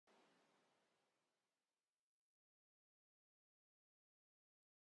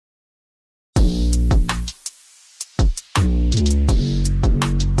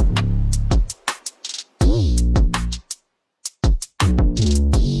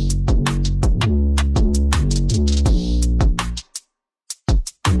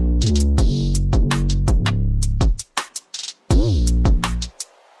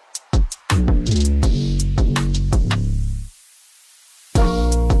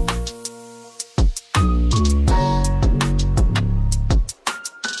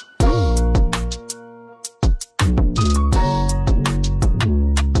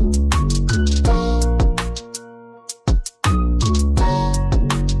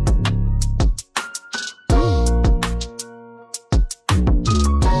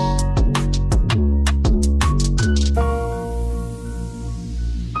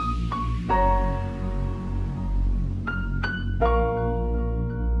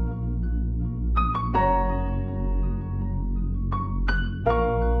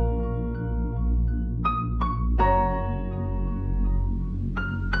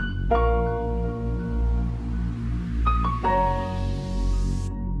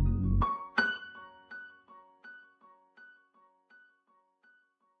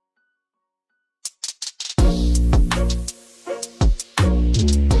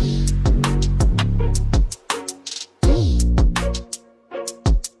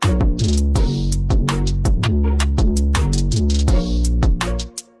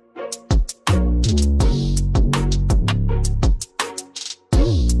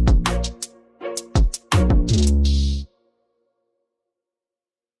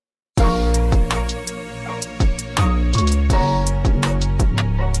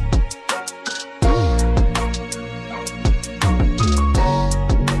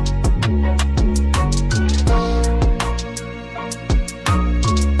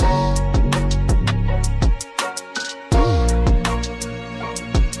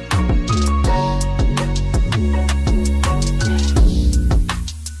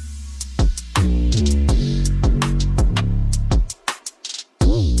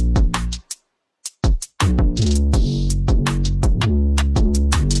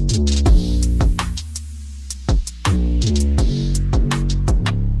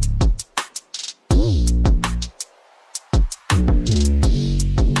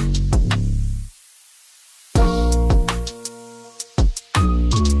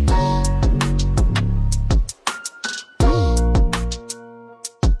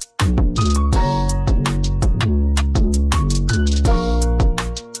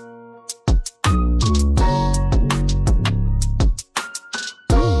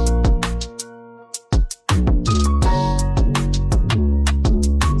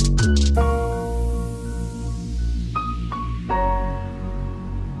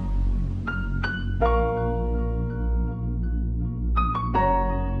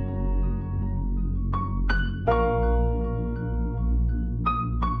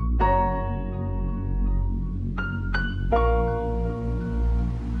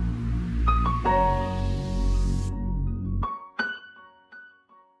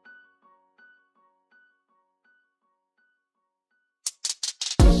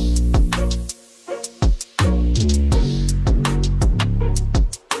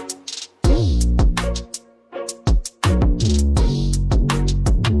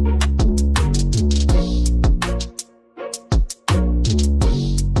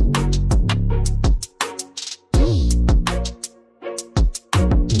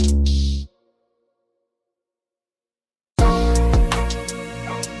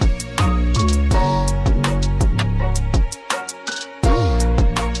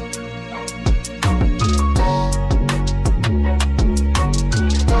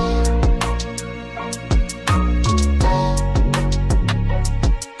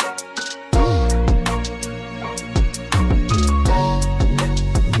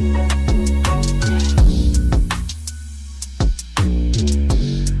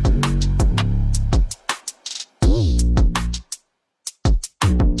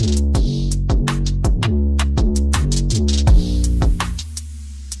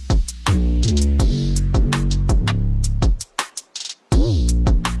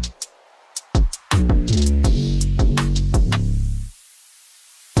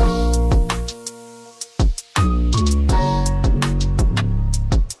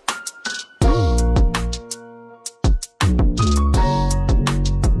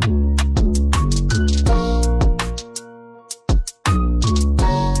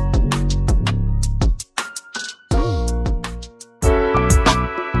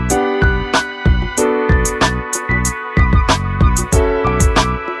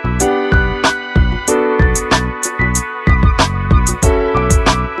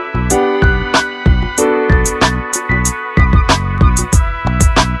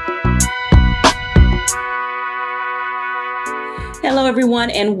Hello, everyone,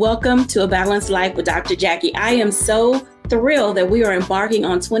 and welcome to A Balanced Life with Dr. Jackie. I am so thrilled that we are embarking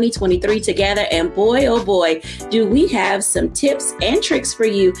on 2023 together, and boy, oh boy, do we have some tips and tricks for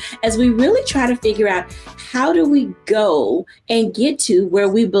you as we really try to figure out how do we go and get to where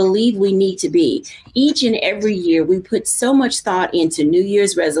we believe we need to be. Each and every year, we put so much thought into New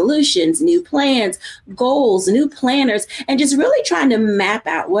Year's resolutions, new plans, goals, new planners, and just really trying to map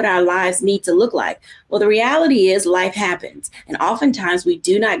out what our lives need to look like. Well, the reality is life happens, and oftentimes we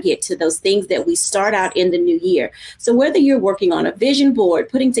do not get to those things that we start out in the new year. So whether you're working on a vision board,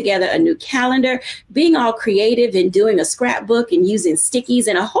 putting together a new calendar, being all creative and doing a scrapbook and using stickies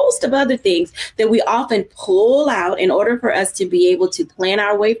and a host of other things that we often pull out in order for us to be able to plan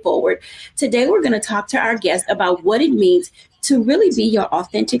our way forward, today we're going to talk to our guest about what it means to really be your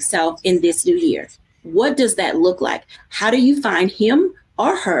authentic self in this new year. What does that look like? How do you find him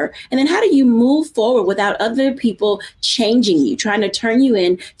or her? And then how do you move forward without other people changing you, trying to turn you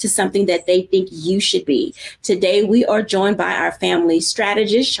into something that they think you should be? Today, we are joined by our family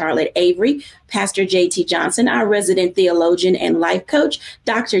strategist, Charlotte Avery, Pastor J.T. Johnson, our resident theologian and life coach,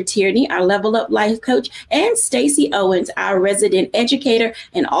 Dr. Tierney, our Level Up life coach, and Stacey Owens, our resident educator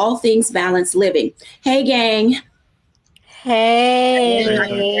in all things balanced living. Hey, gang. Hey.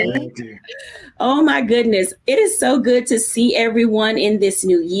 Oh my goodness. It is so good to see everyone in this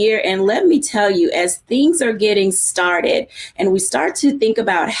new year. And let me tell you, as things are getting started and we start to think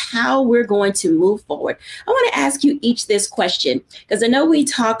about how we're going to move forward, I want to ask you each this question, because I know we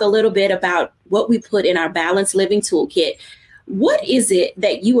talk a little bit about what we put in our balanced living toolkit. What is it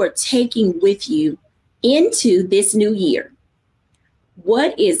that you are taking with you into this new year?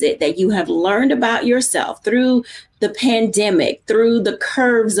 What is it that you have learned about yourself through the pandemic, through the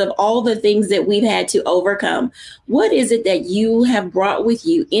curves of all the things that we've had to overcome? What is it that you have brought with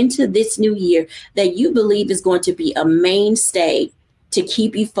you into this new year that you believe is going to be a mainstay to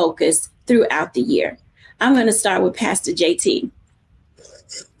keep you focused throughout the year? I'm going to start with Pastor JT.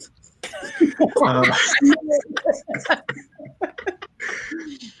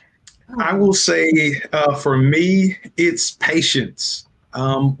 I will say for me, it's patience.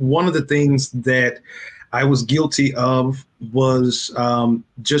 One of the things that I was guilty of was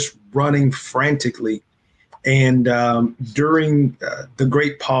just running frantically. And during the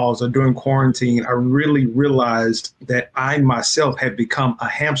great pause or during quarantine, I really realized that I myself had become a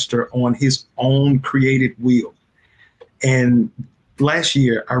hamster on his own created wheel. And last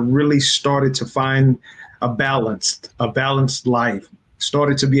year, I really started to find a balanced life,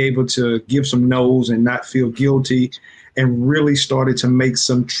 started to be able to give some no's and not feel guilty, and really started to make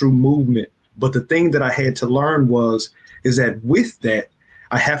some true movement. But the thing that I had to learn is that with that,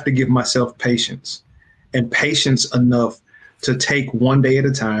 I have to give myself patience, and patience enough to take one day at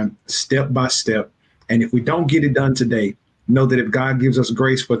a time, step by step. And if we don't get it done today, know that if God gives us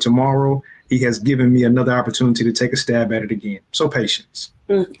grace for tomorrow, he has given me another opportunity to take a stab at it again. So patience.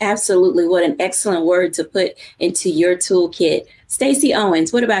 Absolutely. What an excellent word to put into your toolkit. Stacey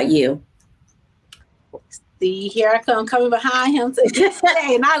Owens, what about you? See, here I come coming behind him today.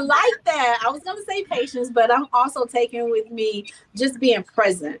 And I like that. I was going to say patience, but I'm also taking with me just being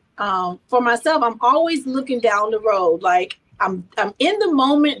present. For myself, I'm always looking down the road. Like I'm in the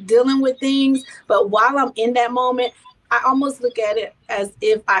moment dealing with things, but while I'm in that moment, I almost look at it as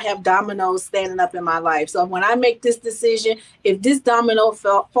if I have dominoes standing up in my life. So when I make this decision, if this domino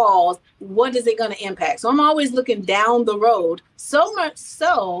falls, what is it going to impact? So I'm always looking down the road, so much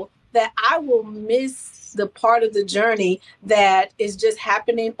so that I will miss the part of the journey that is just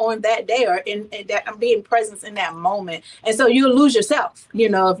happening on that day, or in that I'm being present in that moment. And so you'll lose yourself,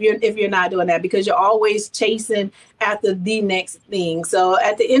 if you're not doing that, because you're always chasing after the next thing. So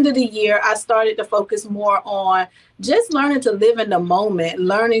at the end of the year, I started to focus more on just learning to live in the moment,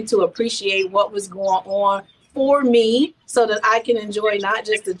 learning to appreciate what was going on for me so that I can enjoy not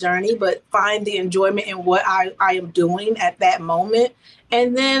just the journey, but find the enjoyment in what I am doing at that moment.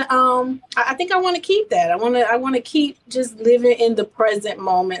 And then I think I want to keep that. I want to keep just living in the present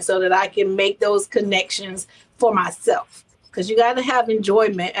moment so that I can make those connections for myself, because you got to have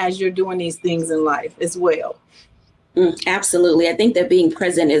enjoyment as you're doing these things in life as well. Absolutely. I think that being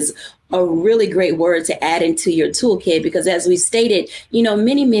present is a really great word to add into your toolkit, because as we stated,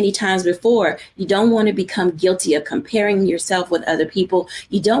 many, many times before, you don't want to become guilty of comparing yourself with other people.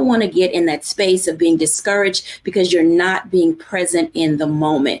 You don't want to get in that space of being discouraged because you're not being present in the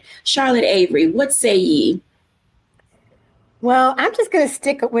moment. Charlotte Avery, what say ye? Well, I'm just going to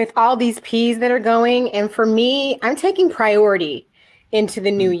stick with all these P's that are going. And for me, I'm taking priority into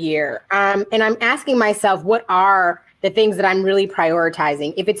the new year. And I'm asking myself, what are the things that I'm really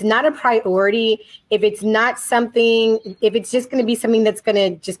prioritizing. If it's not a priority, if it's not something, if it's just going to be something that's going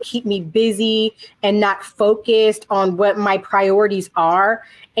to just keep me busy and not focused on what my priorities are,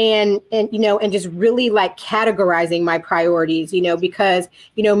 and just really like categorizing my priorities, because,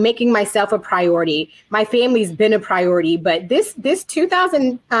 making myself a priority, my family's been a priority, but this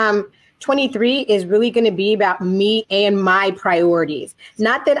 2023 is really going to be about me and my priorities.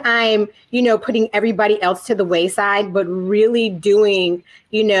 Not that I'm, putting everybody else to the wayside, but really doing,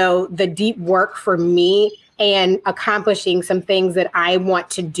 the deep work for me and accomplishing some things that I want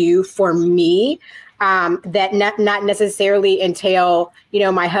to do for me. That not necessarily entail,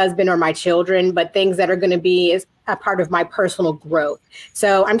 my husband or my children, but things that are going to be as a part of my personal growth.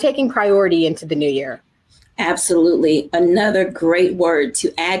 So I'm taking priority into the new year. Absolutely. Another great word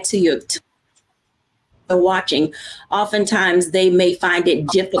to add to your watching. Oftentimes they may find it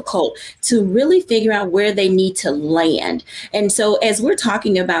difficult to really figure out where they need to land. And so as we're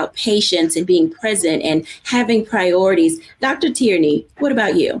talking about patience and being present and having priorities, Dr. Tierney, what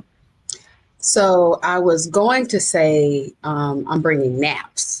about you? So I was going to say I'm bringing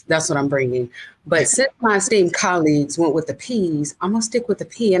naps. That's what I'm bringing. But since my esteemed colleagues went with the P's, I'm going to stick with the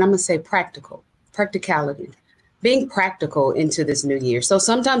P, and I'm going to say practicality, being practical into this new year. So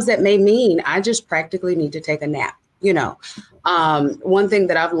sometimes that may mean I just practically need to take a nap. One thing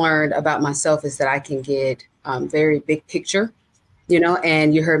that I've learned about myself is that I can get very big picture,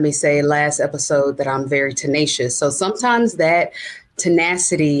 and you heard me say last episode that I'm very tenacious. So sometimes that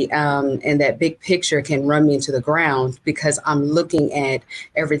tenacity and that big picture can run me into the ground because I'm looking at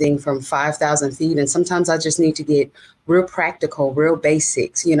everything from 5,000 feet. And sometimes I just need to get real practical, real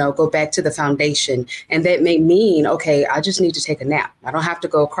basics, go back to the foundation. And that may mean, okay, I just need to take a nap. I don't have to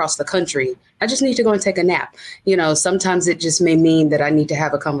go across the country. I just need to go and take a nap. Sometimes it just may mean that I need to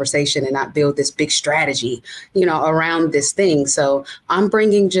have a conversation and not build this big strategy, around this thing. So I'm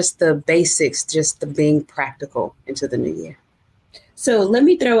bringing just the basics, just the being practical into the new year. So let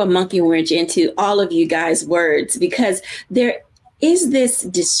me throw a monkey wrench into all of you guys' words, because there is this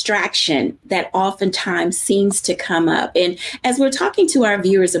distraction that oftentimes seems to come up. And as we're talking to our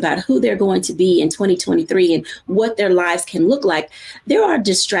viewers about who they're going to be in 2023 and what their lives can look like, there are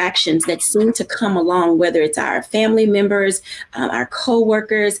distractions that seem to come along, whether it's our family members, our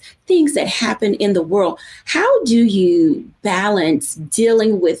coworkers, things that happen in the world. How do you balance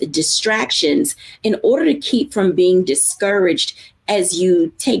dealing with distractions in order to keep from being discouraged as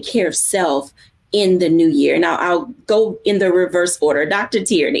you take care of self in the new year? Now, I'll go in the reverse order. Dr.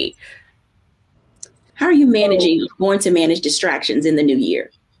 Tierney, how are you going to manage distractions in the new year?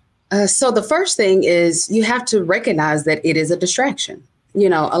 So the first thing is you have to recognize that it is a distraction.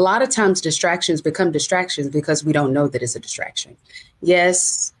 A lot of times distractions become distractions because we don't know that it's a distraction.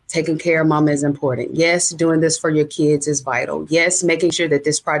 Yes, taking care of mama is important. Yes, doing this for your kids is vital. Yes, making sure that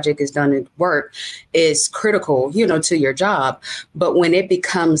this project is done at work is critical, to your job. But when it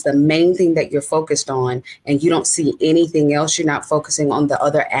becomes the main thing that you're focused on and you don't see anything else, you're not focusing on the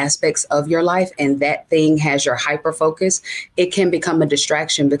other aspects of your life, and that thing has your hyper focus, it can become a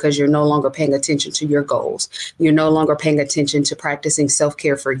distraction because you're no longer paying attention to your goals. You're no longer paying attention to practicing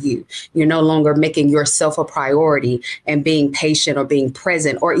self-care for you. You're no longer making yourself a priority and being patient or being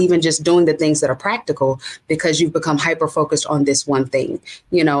present or even just doing the things that are practical because you've become hyper focused on this one thing.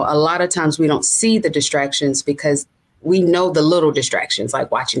 A lot of times we don't see the distractions because we know the little distractions like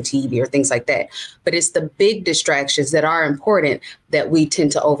watching TV or things like that. But it's the big distractions that are important that we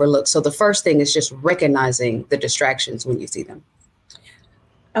tend to overlook. So the first thing is just recognizing the distractions when you see them.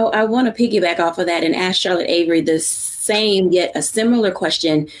 Oh, I want to piggyback off of that and ask Charlotte Avery the same yet a similar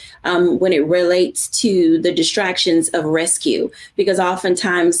question when it relates to the distractions of rescue, because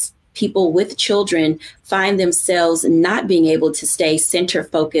oftentimes people with children find themselves not being able to stay center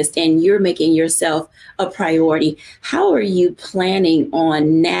focused, and you're making yourself a priority. How are you planning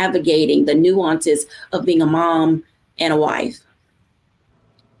on navigating the nuances of being a mom and a wife?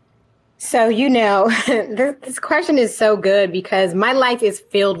 So, this question is so good because my life is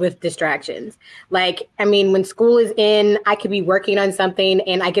filled with distractions. When school is in, I could be working on something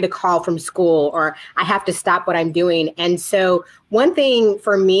and I get a call from school or I have to stop what I'm doing. And so one thing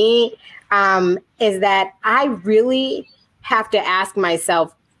for me is that I really have to ask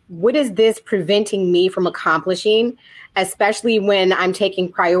myself, what is this preventing me from accomplishing, especially when I'm taking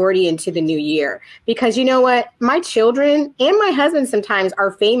priority into the new year? Because you know what? My children and my husband sometimes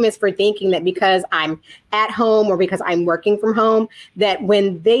are famous for thinking that because I'm at home or because I'm working from home, that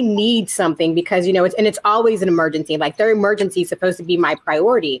when they need something, because, it's always an emergency, like their emergency is supposed to be my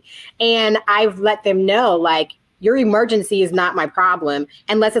priority. And I've let them know, your emergency is not my problem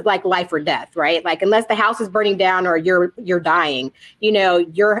unless it's like life or death, right? Like unless the house is burning down or you're dying, you know,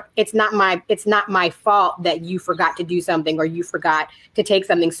 it's not my fault that you forgot to do something or you forgot to take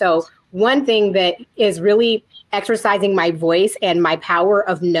something. So one thing that is really exercising my voice and my power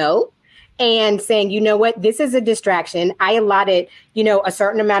of no, and saying, you know what, this is a distraction. I allotted, you know, a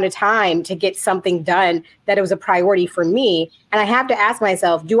certain amount of time to get something done that it was a priority for me. And I have to ask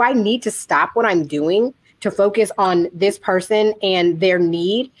myself, do I need to stop what I'm doing to focus on this person and their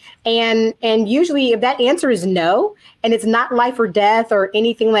need? And usually if that answer is no, and it's not life or death or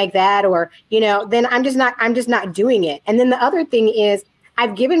anything like that, or, you know, then I'm just not doing it. And then the other thing is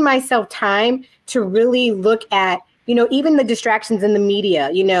I've given myself time to really look at, you know, even the distractions in the media,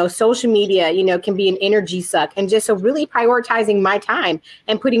 you know, social media, you know, can be an energy suck. And just so really prioritizing my time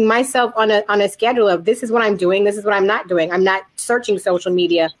and putting myself on a schedule of this is what I'm doing. This is what I'm not doing. I'm not searching social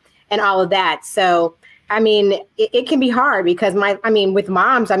media and all of that. So, I mean, it can be hard because with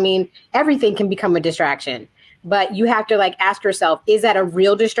moms, I mean, everything can become a distraction, but you have to like ask yourself, is that a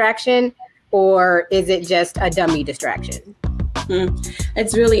real distraction or is it just a dummy distraction?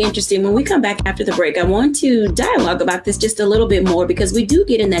 It's really interesting. When we come back after the break, I want to dialogue about this just a little bit more because we do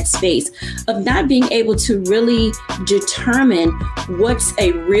get in that space of not being able to really determine what's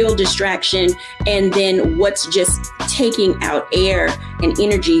a real distraction and then what's just taking out air and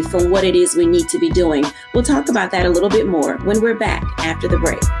energy from what it is we need to be doing. We'll talk about that a little bit more when we're back after the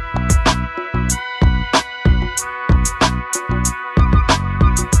break.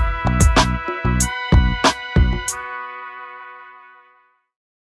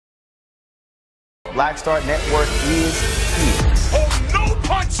 Black Star Network is here. Oh, no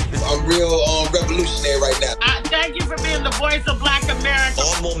punch! I'm real revolutionary right now. Thank you for being the voice of Black America.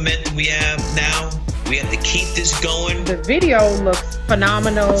 All momentum we have now, we have to keep this going. The video looks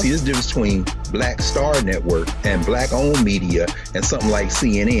phenomenal. See, there's a difference between Black Star Network and Black-owned media and something like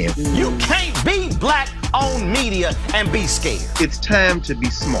CNN. You can't be Black-owned media and be scared. It's time to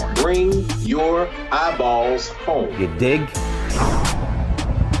be smart. Bring your eyeballs home. You dig?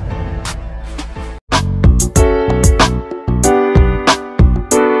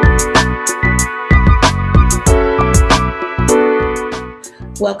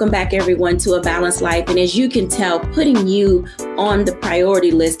 Welcome back, everyone, to A Balanced Life. And as you can tell, putting you on the priority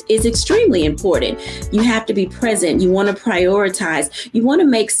list is extremely important. You have to be present. You want to prioritize. You want to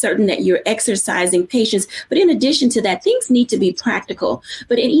make certain that you're exercising patience. But in addition to that, things need to be practical.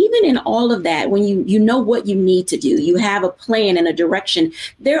 But even in all of that, when you know what you need to do, you have a plan and a direction,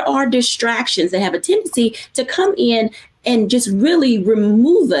 there are distractions that have a tendency to come in and just really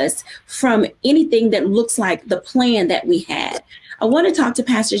remove us from anything that looks like the plan that we had. I want to talk to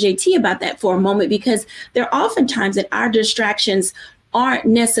Pastor JT about that for a moment, because there are often times that our distractions aren't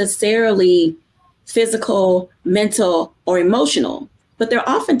necessarily physical, mental, or emotional, but they're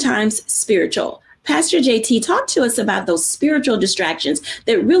oftentimes spiritual. Pastor JT, talk to us about those spiritual distractions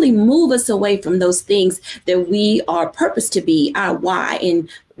that really move us away from those things that we are purposed to be, our why, and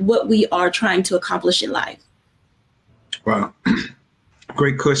what we are trying to accomplish in life. Wow.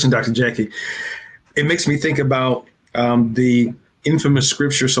 Great question, Dr. Jacquie. It makes me think about the infamous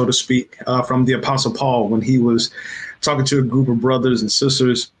scripture, so to speak, from the Apostle Paul, when he was talking to a group of brothers and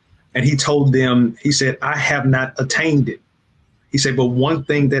sisters, and he told them, he said, I have not attained it. He said, but one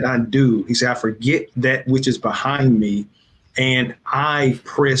thing that I do, he said, I forget that which is behind me and I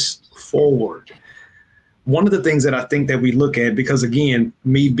press forward. One of the things that I think that we look at, because again,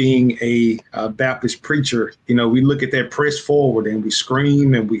 me being a Baptist preacher, you know, we look at that press forward and we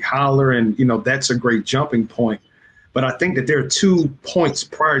scream and we holler, and, you know, that's a great jumping point. But I think that there are 2 points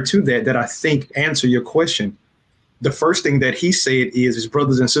prior to that that I think answer your question. The first thing that he said is, his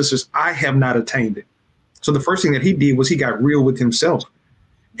brothers and sisters, I have not attained it. So the first thing that he did was he got real with himself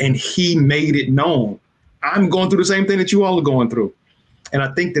and he made it known. I'm going through the same thing that you all are going through. And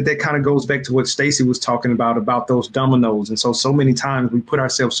I think that that kind of goes back to what Stacy was talking about those dominoes. And so many times we put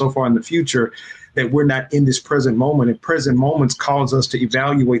ourselves so far in the future that we're not in this present moment. And present moments cause us to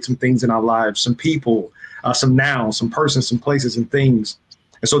evaluate some things in our lives, some people, some nouns, some persons, some places and things.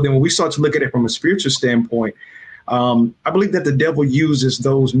 And so then when we start to look at it from a spiritual standpoint, I believe that the devil uses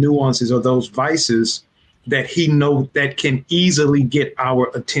those nuances or those vices that he knows that can easily get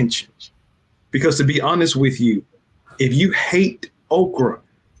our attention. Because to be honest with you, if you hate okra,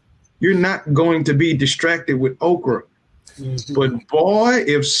 you're not going to be distracted with okra. Mm-hmm. But boy,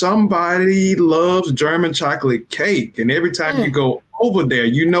 if somebody loves German chocolate cake and every time you go over there,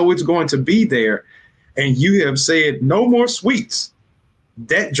 you know it's going to be there, and you have said no more sweets,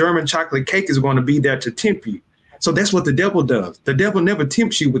 that German chocolate cake is going to be there to tempt you. So that's what the devil does. The devil never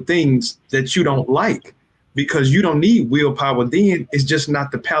tempts you with things that you don't like. because you don't need willpower then. It's just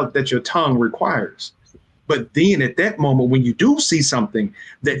not the palate that your tongue requires. But then at that moment, when you do see something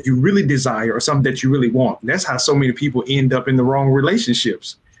that you really desire or something that you really want, that's how so many people end up in the wrong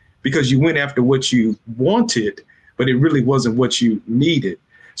relationships, because you went after what you wanted, but it really wasn't what you needed.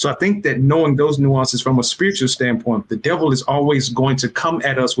 So I think that knowing those nuances from a spiritual standpoint, the devil is always going to come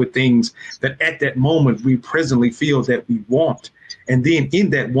at us with things that at that moment we presently feel that we want. And then in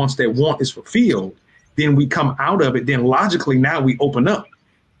that, once that want is fulfilled, then we come out of it. Then logically now we open up,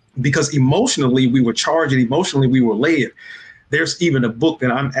 because emotionally we were charged and emotionally we were led. There's even a book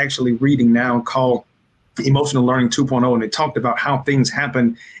that I'm actually reading now called Emotional Learning 2.0, and it talked about how things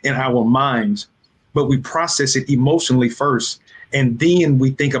happen in our minds, but we process it emotionally first, and then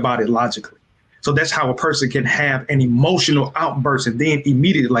we think about it logically. So that's how a person can have an emotional outburst and then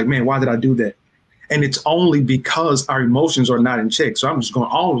immediately like, man, why did I do that? And it's only because our emotions are not in check. So I'm just going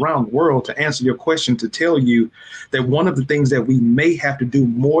all around the world to answer your question, to tell you that one of the things that we may have to do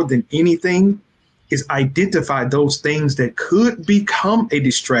more than anything is identify those things that could become a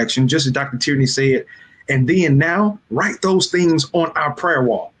distraction, just as Dr. Tierney said, and then now write those things on our prayer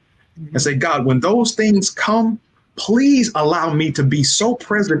wall and say, God, when those things come, please allow me to be so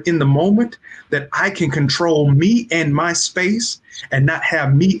present in the moment that I can control me and my space and not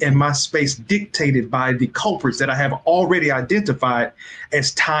have me and my space dictated by the culprits that I have already identified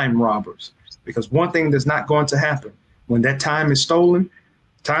as time robbers. Because one thing that's not going to happen when that time is stolen,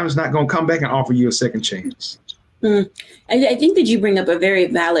 time is not going to come back and offer you a second chance. I think that you bring up a very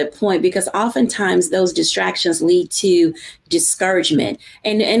valid point, because oftentimes those distractions lead to discouragement.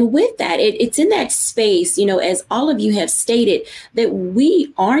 And with that, it's in that space, you know, as all of you have stated, that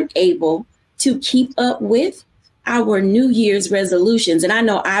we aren't able to keep up with our New Year's resolutions. And I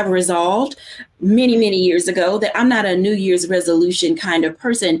know I've resolved many, many years ago that I'm not a New Year's resolution kind of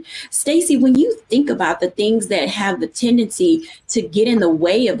person. Stacey, when you think about the things that have the tendency to get in the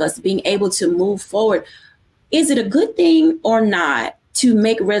way of us being able to move forward, is it a good thing or not to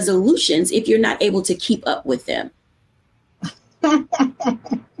make resolutions if you're not able to keep up with them?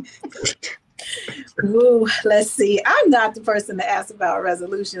 Ooh, let's see. I'm not the person to ask about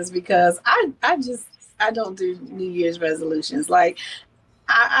resolutions, because I don't do New Year's resolutions. Like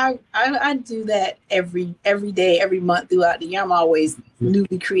I do that every day, every month throughout the year. I'm always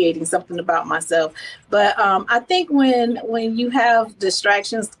newly creating something about myself. But I think when you have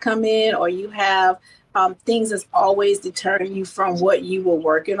distractions come in, or you have things that's always deterring you from what you were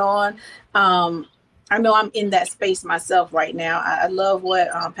working on. I know I'm in that space myself right now. I love what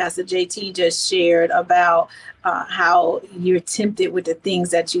Pastor JT just shared about how you're tempted with the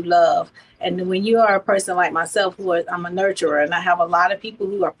things that you love. And when you are a person like myself, I'm a nurturer, and I have a lot of people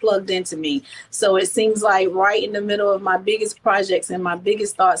who are plugged into me. So it seems like right in the middle of my biggest projects and my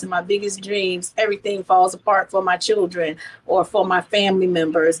biggest thoughts and my biggest dreams, everything falls apart for my children or for my family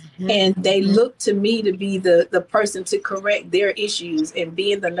members. And they look to me to be the person to correct their issues. And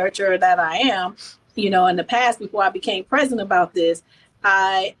being the nurturer that I am, you know, in the past, before I became present about this,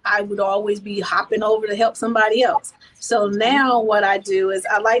 I would always be hopping over to help somebody else. So now what I do is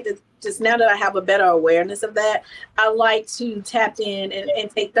I like to, just now that I have a better awareness of that, I like to tap in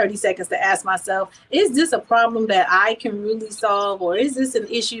and take 30 seconds to ask myself, is this a problem that I can really solve? Or is this an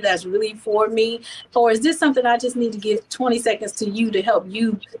issue that's really for me? Or is this something I just need to give 20 seconds to you to help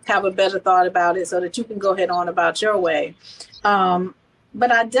you have a better thought about it so that you can go ahead on about your way? But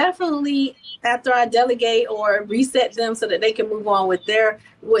I definitely, after I delegate or reset them so that they can move on with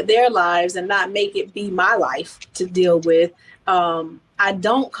their lives and not make it be my life to deal with, I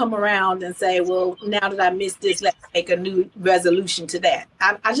don't come around and say, well, now that I missed this, let's make a new resolution to that.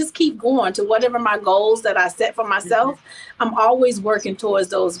 I just keep going to whatever my goals that I set for myself. I'm always working towards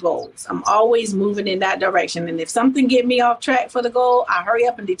those goals. I'm always moving in that direction. And if something get me off track for the goal, I hurry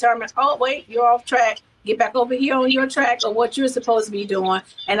up and determine, oh, wait, you're off track. Get back over here on your track or what you're supposed to be doing.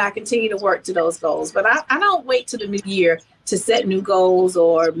 And I continue to work to those goals. But I don't wait till the new year to set new goals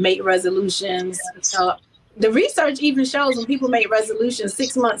or make resolutions. The research even shows when people make resolutions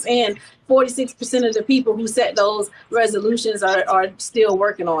 6 months in, 46% of the people who set those resolutions are still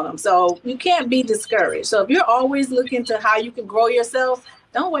working on them. So you can't be discouraged. So if you're always looking to how you can grow yourself,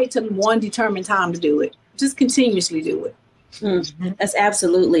 don't wait till one determined time to do it. Just continuously do it. That's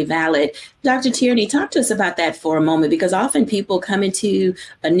absolutely valid. Dr. Tierney, talk to us about that for a moment, because often people come into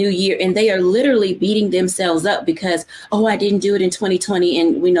a new year and they are literally beating themselves up because, oh, I didn't do it in 2020.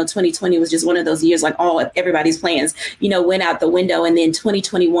 And we know 2020 was just one of those years, like everybody's plans, went out the window. And then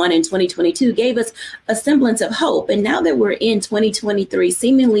 2021 and 2022 gave us a semblance of hope. And now that we're in 2023,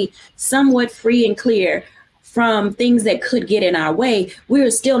 seemingly somewhat free and clear, from things that could get in our way,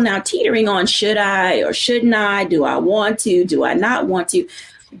 we're still now teetering on, should I or shouldn't I? Do I want to? Do I not want to?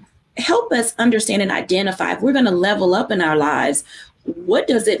 Help us understand and identify if we're going to level up in our lives. What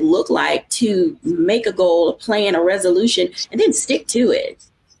does it look like to make a goal, a plan, a resolution, and then stick to it?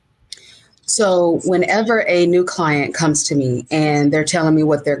 So whenever a new client comes to me and they're telling me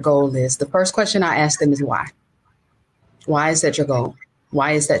what their goal is, the first question I ask them is why? Why is that your goal?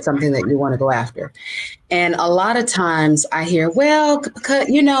 Why is that something that you want to go after? And a lot of times I hear, well, because,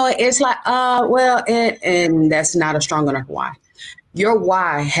 it's like, and that's not a strong enough why. Your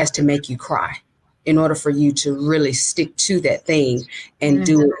why has to make you cry in order for you to really stick to that thing and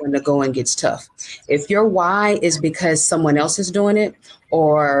do it when the going gets tough. If your why is because someone else is doing it,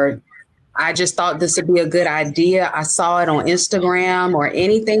 or I just thought this would be a good idea, I saw it on Instagram or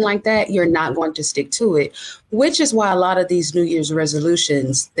anything like that, you're not going to stick to it, which is why a lot of these New Year's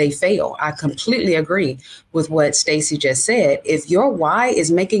resolutions, they fail. I completely agree with what Stacey just said. If your why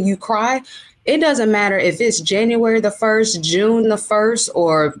is making you cry, it doesn't matter if it's January the 1st, June the 1st,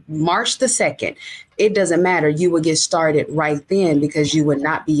 or March the 2nd. It doesn't matter. You would get started right then because you would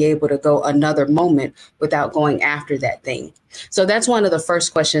not be able to go another moment without going after that thing. So that's one of the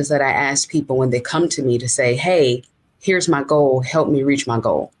first questions that I ask people when they come to me to say, hey, here's my goal. Help me reach my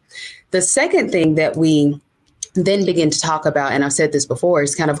goal. The second thing that we then begin to talk about, and I've said this before,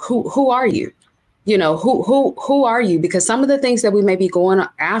 is kind of who are you? Who are you? Because some of the things that we may be going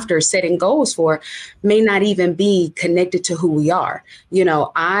after, setting goals for, may not even be connected to who we are.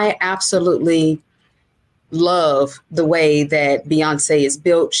 I absolutely love the way that Beyonce is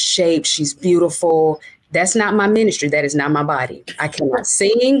built, shaped. She's beautiful. That's not my ministry. That is not my body. I cannot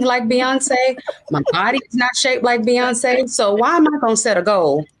sing like Beyonce. My body is not shaped like Beyonce. So why am I going to set a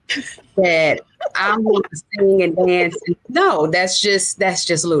goal that I want to sing and dance? No, that's just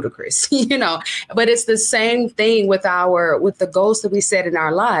ludicrous, but it's the same thing with the goals that we set in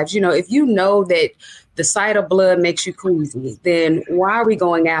our lives. If you know that the sight of blood makes you queasy, then why are we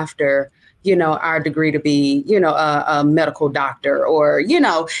going after our degree to be, a medical doctor? Or,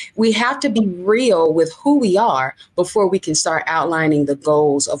 we have to be real with who we are before we can start outlining the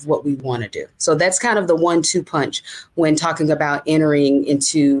goals of what we want to do. So that's kind of the 1-2 punch when talking about entering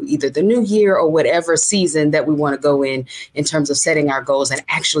into either the new year or whatever season that we want to go in terms of setting our goals and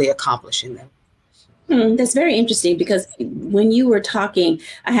actually accomplishing them. That's very interesting, because when you were talking,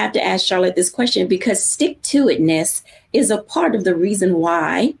 I have to ask Charlotte this question, because stick-to-itness is a part of the reason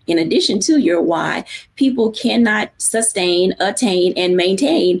why, in addition to your why, people cannot sustain, attain, and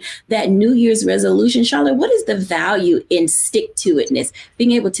maintain that New Year's resolution. Charlotte, what is the value in stick-to-itness,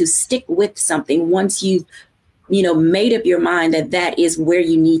 being able to stick with something once you've, made up your mind that is where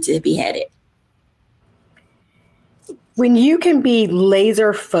you need to be headed? When you can be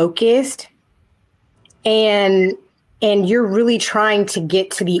laser focused and you're really trying to get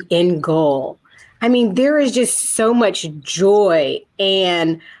to the end goal, I mean, there is just so much joy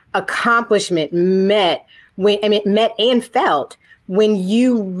and accomplishment met and felt when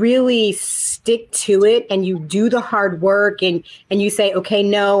you really stick to it and you do the hard work and you say, okay,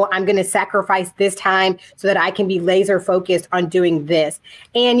 no, I'm going to sacrifice this time so that I can be laser focused on doing this.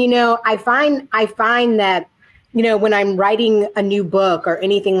 And, I find that, when I'm writing a new book or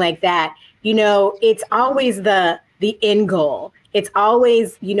anything like that, it's always the end goal. It's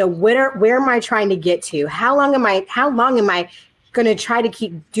always, where am I trying to get to? How long am I going to try to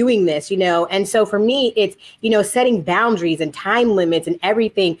keep doing this, And so for me, it's, setting boundaries and time limits and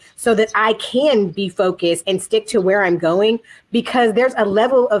everything so that I can be focused and stick to where I'm going, because there's a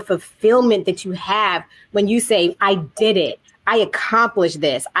level of fulfillment that you have when you say, I did it. I accomplished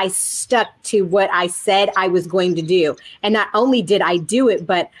this. I stuck to what I said I was going to do. And not only did I do it,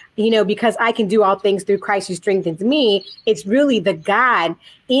 but, because I can do all things through Christ who strengthens me, it's really the God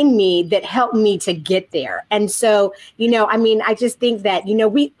in me that helped me to get there. And so, I just think that,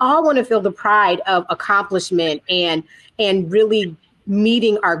 we all want to feel the pride of accomplishment and really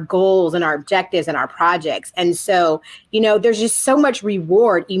meeting our goals and our objectives and our projects. And so, there's just so much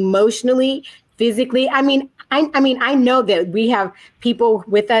reward emotionally, physically. I know that we have people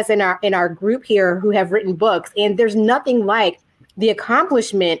with us in our group here who have written books, and there's nothing like the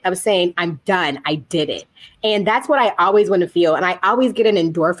accomplishment of saying, I'm done, I did it. And that's what I always want to feel. And I always get an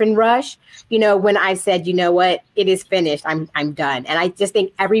endorphin rush, when I said, what, it is finished, I'm done. And I just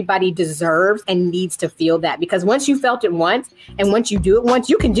think everybody deserves and needs to feel that, because once you felt it once, and once you do it once,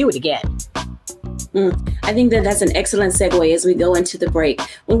 you can do it again. I think that's an excellent segue as we go into the break.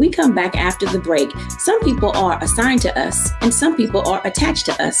 When we come back after the break, some people are assigned to us and some people are attached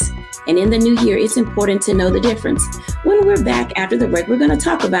to us. And in the new year, it's important to know the difference. When we're back after the break, we're going to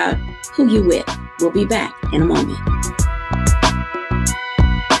talk about who you with. We'll be back in a moment.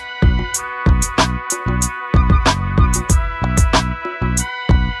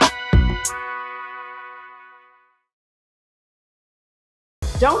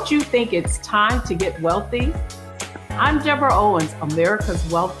 Don't you think it's time to get wealthy? I'm Deborah Owens, America's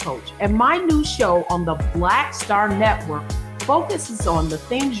Wealth Coach, and my new show on the Black Star Network focuses on the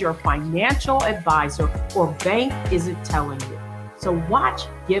things your financial advisor or bank isn't telling you. So watch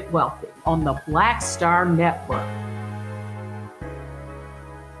Get Wealthy on the Black Star Network.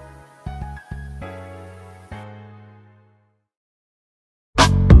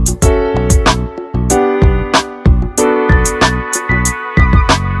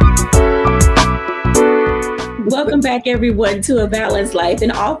 Welcome back, everyone, to A Balanced Life.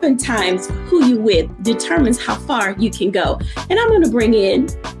 And oftentimes, who you with determines how far you can go. And I'm going to bring in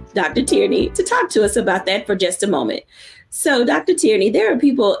Dr. Tierney to talk to us about that for just a moment. So, Dr. Tierney, there are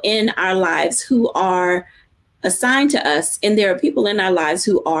people in our lives who are assigned to us, and there are people in our lives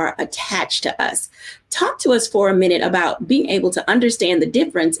who are attached to us. Talk to us for a minute about being able to understand the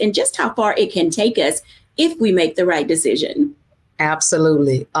difference and just how far it can take us if we make the right decision.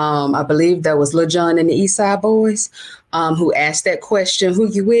 Absolutely. I believe that was Lil Jon and the East Side Boys who asked that question, who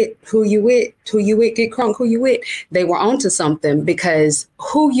you with, who you with, who you with, get crunk, who you with. They were onto something, because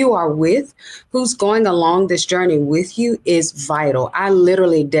who you are with, who's going along this journey with you is vital. I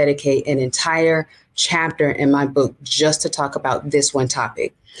literally dedicate an entire chapter in my book just to talk about this one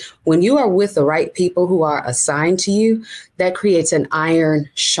topic. When you are with the right people who are assigned to you, that creates an iron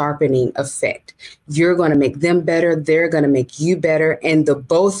sharpening effect. You're going to make them better. They're going to make you better. And the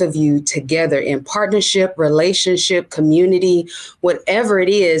both of you together in partnership, relationship, community, whatever it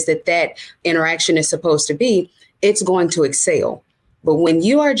is that interaction is supposed to be, it's going to excel. But when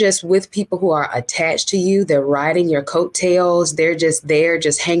you are just with people who are attached to you, they're riding your coattails, they're just there,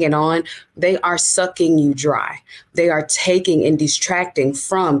 just hanging on, they are sucking you dry. They are taking and distracting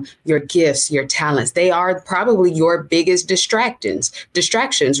from your gifts, your talents. They are probably your biggest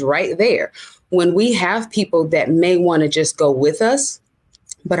distractions right there. When we have people that may want to just go with us,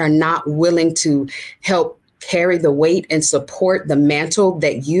 but are not willing to help carry the weight and support the mantle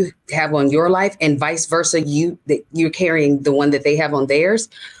that you have on your life, and vice versa, you're carrying the one that they have on theirs,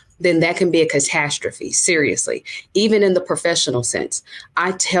 then that can be a catastrophe. Seriously, even in the professional sense,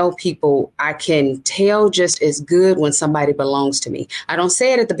 I tell people I can tell just as good when somebody belongs to me. I don't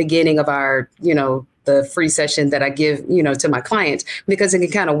say it at the beginning of our, the free session that I give, to my clients, because it can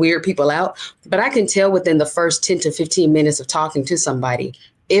kind of weird people out. But I can tell within the first 10 to 15 minutes of talking to somebody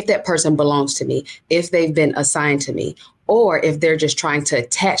if that person belongs to me, if they've been assigned to me, or if they're just trying to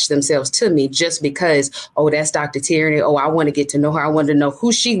attach themselves to me just because, oh, that's Dr. Tierney. Oh, I want to get to know her. I want to know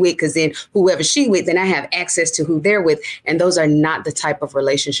who she with, because then whoever she with, then I have access to who they're with. And those are not the type of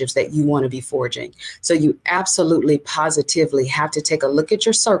relationships that you want to be forging. So you absolutely positively have to take a look at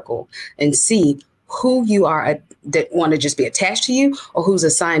your circle and see who you are that want to just be attached to you or who's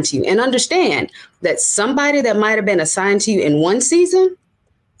assigned to you. And understand that somebody that might have been assigned to you in one season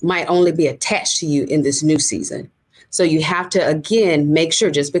might only be attached to you in this new season. So you have to, again, make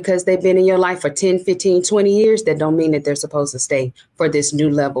sure just because they've been in your life for 10, 15, 20 years, that don't mean that they're supposed to stay for this new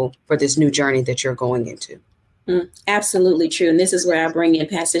level, for this new journey that you're going into. Absolutely true. And this is where I bring in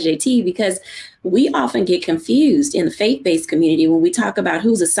Pastor JT, because we often get confused in the faith-based community when we talk about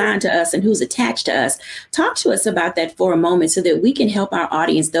who's assigned to us and who's attached to us. Talk to us about that for a moment so that we can help our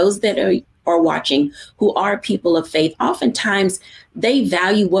audience, those that are watching, who are people of faith. Oftentimes they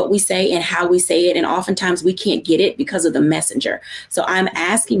value what we say and how we say it, and oftentimes we can't get it because of the messenger. So I'm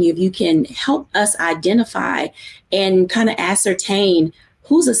asking you if you can help us identify and kind of ascertain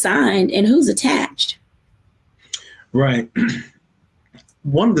who's assigned and who's attached. Right.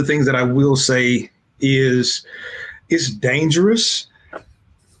 One of the things that I will say is it's dangerous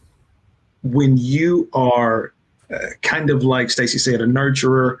when you are kind of like Stacey said, a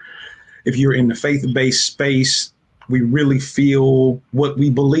nurturer. If you're in the faith-based space, we really feel what we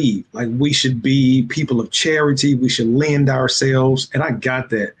believe. Like we should be people of charity. We should lend ourselves. And I got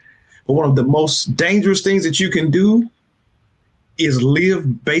that. But one of the most dangerous things that you can do is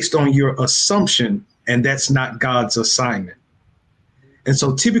live based on your assumption. And that's not God's assignment. And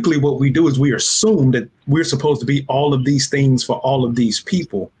so typically what we do is we assume that we're supposed to be all of these things for all of these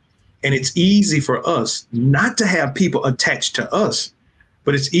people. And it's easy for us not to have people attached to us.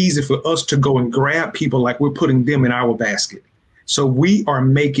 But it's easy for us to go and grab people like we're putting them in our basket. So we are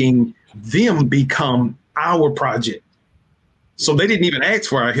making them become our project. So they didn't even ask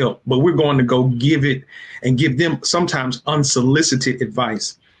for our help, but we're going to go give it and give them sometimes unsolicited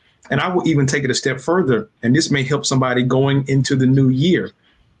advice. And I will even take it a step further, and this may help somebody going into the new year.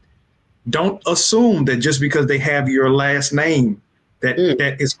 Don't assume that just because they have your last name, that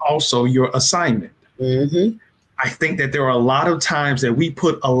is also your assignment. Mm-hmm. I think that there are a lot of times that we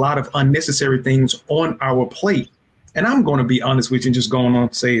put a lot of unnecessary things on our plate. And I'm going to be honest with you and just going on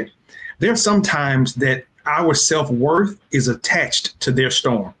to say it. There are some times that our self-worth is attached to their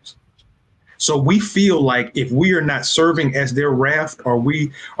storms. So we feel like if we are not serving as their raft, or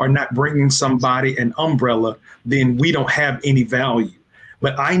we are not bringing somebody an umbrella, then we don't have any value.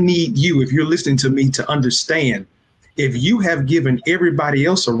 But I need you, if you're listening to me, to understand, if you have given everybody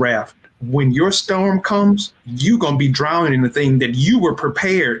else a raft, when your storm comes, you're going to be drowning in the thing that you were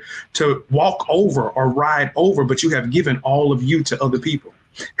prepared to walk over or ride over, but you have given all of you to other people.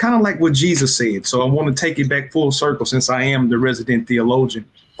 Kind of like what Jesus said. So I want to take it back full circle, since I am the resident theologian.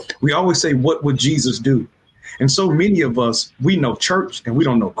 We always say, what would Jesus do? And so many of us, we know church and we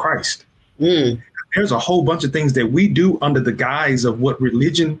don't know Christ. There's a whole bunch of things that we do under the guise of what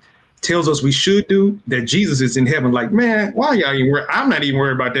religion tells us we should do, that Jesus is in heaven like, man, why y'all even worried? I'm not even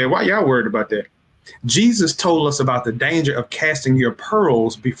worried about that. Why y'all worried about that? Jesus told us about the danger of casting your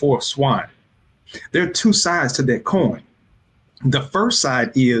pearls before swine. There are two sides to that coin. The first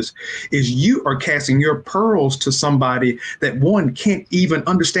side is you are casting your pearls to somebody that, one, can't even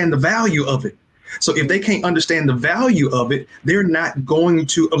understand the value of it. So if they can't understand the value of it, they're not going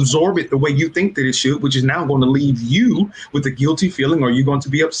to absorb it the way you think that it should, which is now going to leave you with a guilty feeling, or you're going to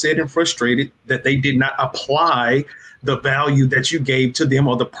be upset and frustrated that they did not apply the value that you gave to them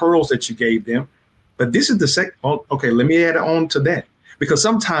or the pearls that you gave them. But this is the second. Oh, okay, let me add on to that, because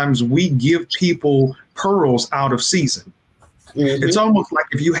sometimes we give people pearls out of season. Mm-hmm. It's almost like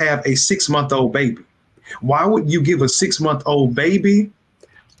if you have a 6-month-old baby. Why would you give a 6-month-old baby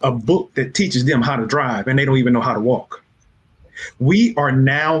a book that teaches them how to drive and they don't even know how to walk? We are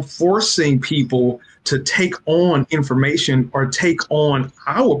now forcing people to take on information or take on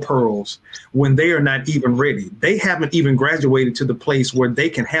our pearls when they are not even ready. They haven't even graduated to the place where they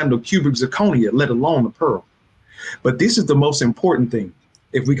can handle cubic zirconia, let alone a pearl. But this is the most important thing.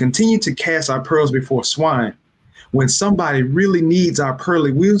 If we continue to cast our pearls before swine, when somebody really needs our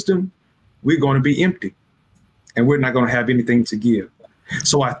pearly wisdom, we're going to be empty and we're not going to have anything to give.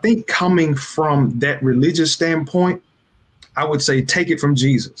 So I think coming from that religious standpoint, I would say take it from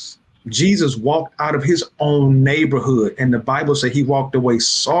Jesus. Jesus walked out of his own neighborhood, and the Bible says he walked away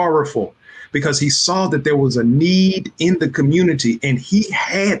sorrowful because he saw that there was a need in the community and he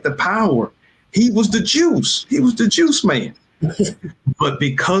had the power. He was the juice. He was the juice man. But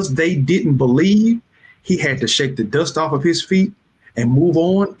because they didn't believe, he had to shake the dust off of his feet and move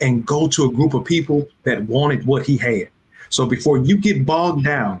on and go to a group of people that wanted what he had. So before you get bogged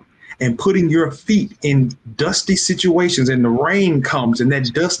down and putting your feet in dusty situations and the rain comes and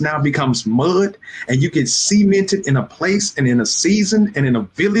that dust now becomes mud and you get cemented in a place and in a season and in a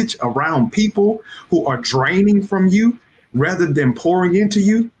village around people who are draining from you rather than pouring into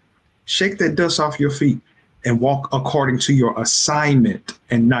you, shake that dust off your feet and walk according to your assignment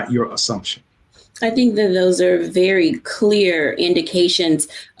and not your assumption. I think that those are very clear indications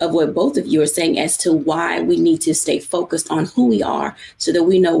of what both of you are saying as to why we need to stay focused on who we are so that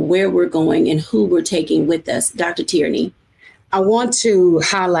we know where we're going and who we're taking with us. Dr. Tierney. I want to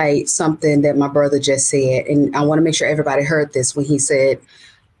highlight something that my brother just said, and I want to make sure everybody heard this when he said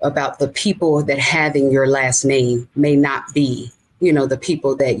about the people that having your last name may not be, the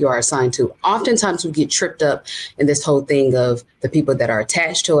people that you are assigned to. Oftentimes we get tripped up in this whole thing of the people that are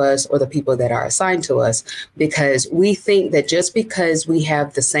attached to us or the people that are assigned to us, because we think that just because we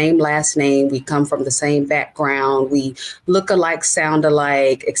have the same last name, we come from the same background, we look alike, sound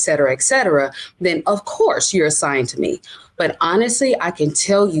alike, et cetera, then of course you're assigned to me. But honestly, I can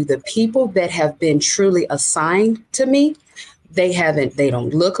tell you the people that have been truly assigned to me, they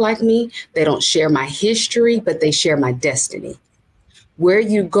don't look like me. They don't share my history, but they share my destiny. Where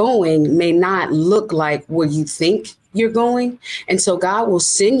you're going may not look like where you think you're going. And so God will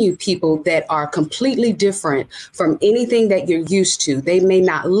send you people that are completely different from anything that you're used to. They may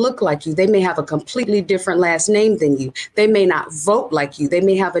not look like you. They may have a completely different last name than you. They may not vote like you. They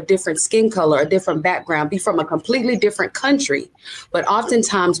may have a different skin color, a different background, be from a completely different country. But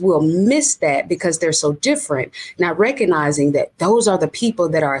oftentimes we'll miss that because they're so different, not recognizing that those are the people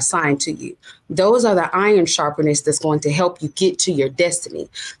that are assigned to you. Those are the iron sharpeners that's going to help you get to your destiny.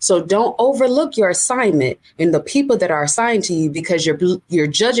 So don't overlook your assignment and the people that are assigned to you because you're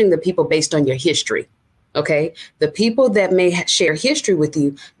judging the people based on your history. OK, the people that may share history with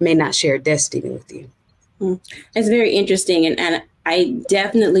you may not share destiny with you. It's very interesting. And I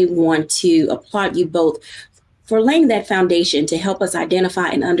definitely want to applaud you both for laying that foundation to help us identify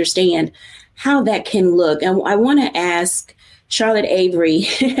and understand how that can look. And I want to ask Charlotte Avery,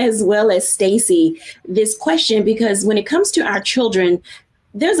 as well as Stacy, this question, because when it comes to our children,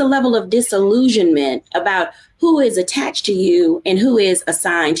 there's a level of disillusionment about who is attached to you and who is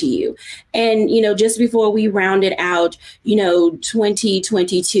assigned to you. And, just before we rounded out,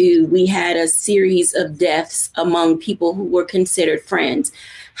 2022, we had a series of deaths among people who were considered friends.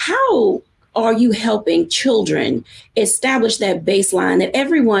 How are you helping children establish that baseline that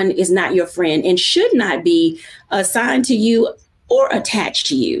everyone is not your friend and should not be assigned to you or attached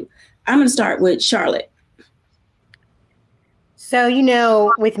to you? I'm going to start with Charlotte.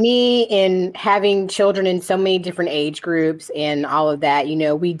 So, with me and having children in so many different age groups and all of that,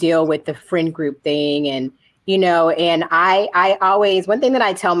 we deal with the friend group thing. And, and I always, one thing that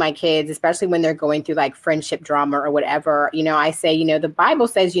I tell my kids, especially when they're going through like friendship drama or whatever, I say, the Bible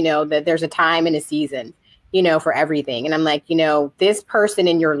says, that there's a time and a season, for everything. And I'm like, this person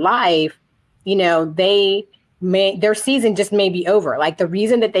in your life, their season just may be over. Like the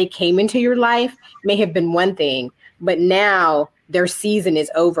reason that they came into your life may have been one thing, but now their season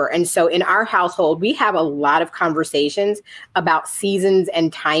is over. And so in our household, we have a lot of conversations about seasons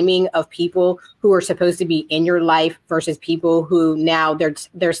and timing of people who are supposed to be in your life versus people who now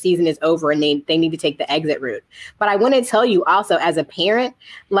their season is over and they need to take the exit route. But I want to tell you also, as a parent,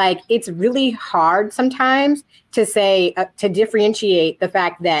 like it's really hard sometimes to say, to differentiate the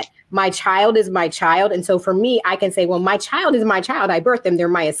fact that my child is my child. And so for me, I can say, well, my child is my child. I birthed them. They're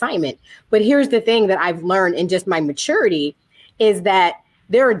my assignment. But here's the thing that I've learned in just my maturity is that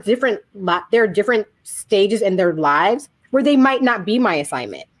there are different stages in their lives where they might not be my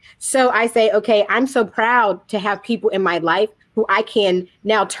assignment. So I say, okay, I'm so proud to have people in my life who I can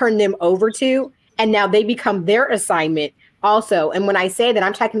now turn them over to, and now they become their assignment also. And when I say that,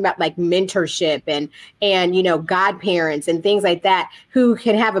 I'm talking about like mentorship and godparents and things like that, who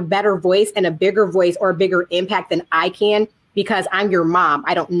can have a better voice and a bigger voice or a bigger impact than I can, because I'm your mom.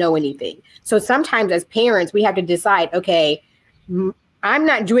 I don't know anything. So sometimes as parents, we have to decide, okay, I'm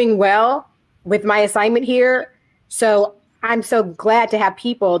not doing well with my assignment here. So I'm so glad to have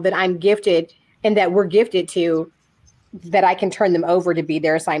people that I'm gifted and that we're gifted to, that I can turn them over to be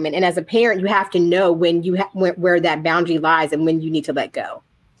their assignment. And as a parent, you have to know when where that boundary lies and when you need to let go.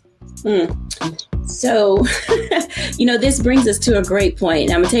 So, this brings us to a great point.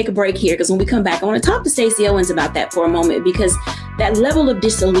 I'm going to take a break here because when we come back, I want to talk to Stacey Owens about that for a moment, because that level of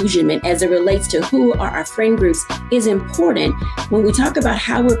disillusionment as it relates to who are our friend groups is important when we talk about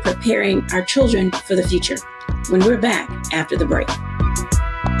how we're preparing our children for the future. When we're back after the break.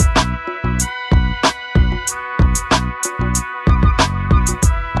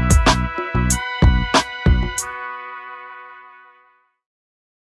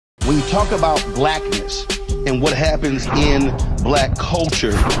 When you talk about blackness and what happens in black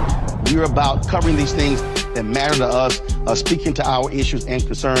culture, we're about covering these things that matter to us, speaking to our issues and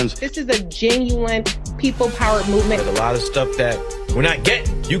concerns. This is a genuine people-powered movement. There's a lot of stuff that we're not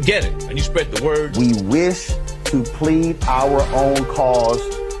getting. You get it, and you spread the word. We wish to plead our own cause.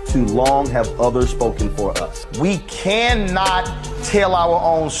 Too long have others spoken for us. We cannot tell our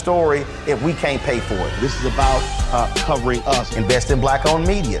own story if we can't pay for it. This is about covering us. Invest in Black-owned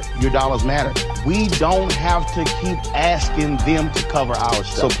media. Your dollars matter. We don't have to keep asking them to cover our stuff.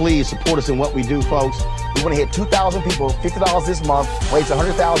 So please support us in what we do, folks. We want to hit 2,000 people, $50 this month, raise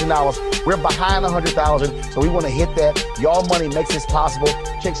 $100,000. We're behind 100,000, so we want to hit that. Your money makes this possible.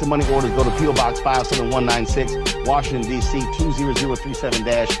 Checks and money orders go to P.O. Box 57196, Washington, D.C.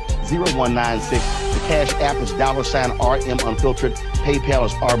 20037-0196. The Cash App is $RM Unfiltered. PayPal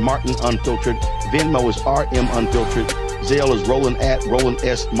is R Martin Unfiltered. Venmo is RM Unfiltered. Zelle is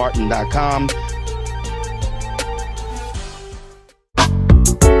roland@rolandsmartin.com.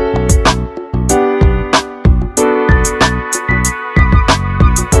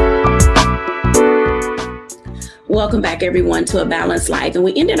 Welcome back, everyone, to A Balanced Life. And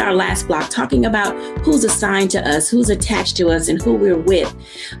we ended our last block talking about who's assigned to us, who's attached to us, and who we're with.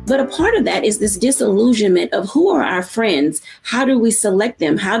 But a part of that is this disillusionment of who are our friends? How do we select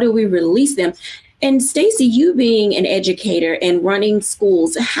them? How do we release them? And Stacey, you being an educator and running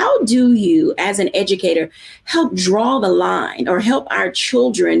schools, how do you, as an educator, help draw the line or help our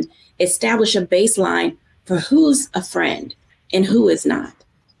children establish a baseline for who's a friend and who is not?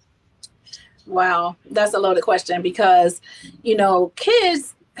 Wow, that's a loaded question because,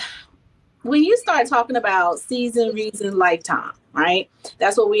 kids, when you start talking about season, reason, lifetime, right?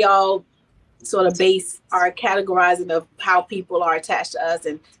 That's what we all sort of base our categorizing of how people are attached to us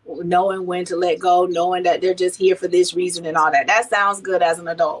and knowing when to let go, knowing that they're just here for this reason and all that. That sounds good as an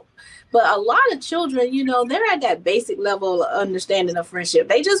adult. But a lot of children, you know, they're at that basic level of understanding of friendship.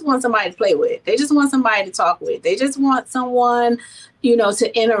 They just want somebody to play with. They just want somebody to talk with. They just want someone, you know,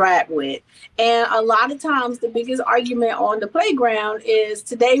 to interact with. And a lot of times the biggest argument on the playground is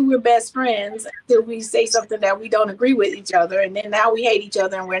today we're best friends until we say something that we don't agree with each other. And then now we hate each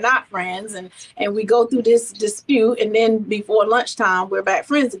other and we're not friends. And we go through this dispute. And then before lunchtime, we're back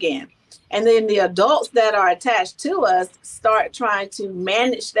friends again. And then the adults that are attached to us start trying to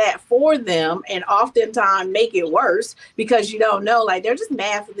manage that for them and oftentimes make it worse because you don't know, like they're just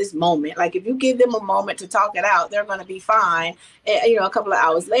mad for this moment. Like if you give them a moment to talk it out, they're going to be fine, you know, a couple of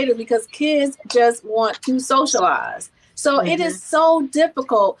hours later because kids just want to socialize. So it is so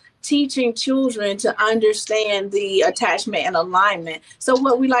difficult teaching children to understand the attachment and alignment. So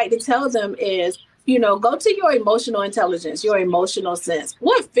what we like to tell them is, you know, go to your emotional intelligence, your emotional sense.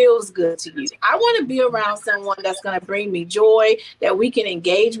 What feels good to you? I want to be around someone that's going to bring me joy, that we can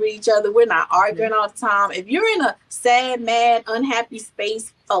engage with each other. We're not arguing all the time. If you're in a sad, mad, unhappy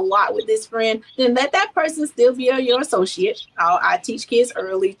space a lot with this friend, then let that person still be your associate. I teach kids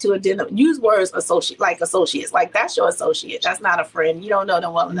early to use words associate, like associates, like that's your associate. That's not a friend. You don't know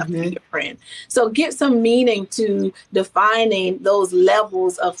them well enough to be your friend. So give some meaning to defining those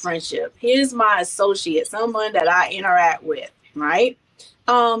levels of friendship. Here's my associate, someone that I interact with, right?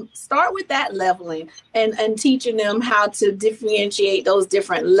 Start with that leveling and teaching them how to differentiate those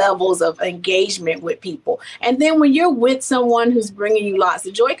different levels of engagement with people. And then when you're with someone who's bringing you lots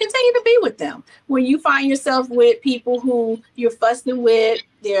of joy, continue to be with them. When you find yourself with people who you're fussing with,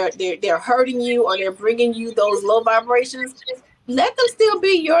 they're hurting you or they're bringing you those low vibrations, let them still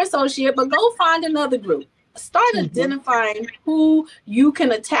be your associate, but go find another group. Start identifying who you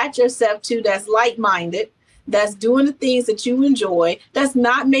can attach yourself to that's like-minded, that's doing the things that you enjoy, that's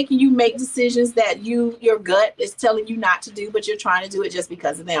not making you make decisions that your gut is telling you not to do, but you're trying to do it just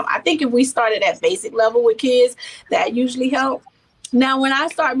because of them. I think if we start at that basic level with kids, that usually helps. Now, when I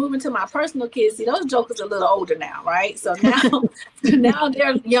start moving to my personal kids, see, those jokers are a little older now, right? So now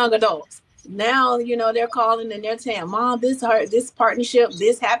they're young adults. Now, you know, they're calling and they're saying, Mom, this hurt, this partnership,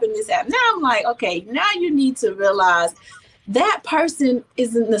 this happened, this happened. Now I'm like, okay, now you need to realize that person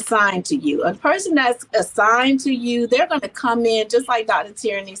isn't assigned to you. A person that's assigned to you, they're going to come in, just like Dr.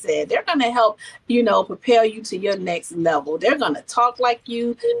 Tierney said, they're going to help, you know, propel you to your next level. They're going to talk like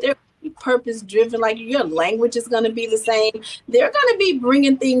you. They're purpose driven like you. Your language is going to be the same. They're going to be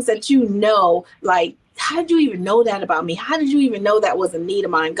bringing things that you know, like, how did you even know that about me? How did you even know that was a need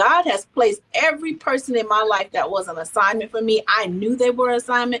of mine? God has placed every person in my life that was an assignment for me. I knew they were an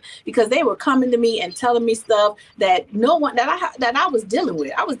assignment because they were coming to me and telling me stuff that no one that I was dealing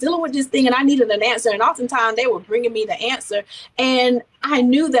with. I was dealing with this thing and I needed an answer. And oftentimes they were bringing me the answer. And I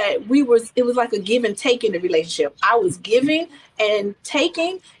knew that it was like a give and take in the relationship. I was giving and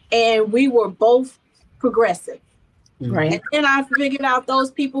taking, and we were both progressive. Right. And then I figured out those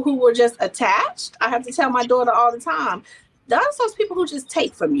people who were just attached. I have to tell my daughter all the time, that's those people who just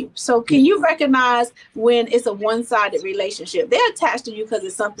take from you. So can you recognize when it's a one-sided relationship? They're attached to you because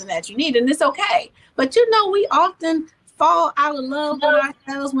it's something that you need, and it's okay. But you know, we often fall out of love with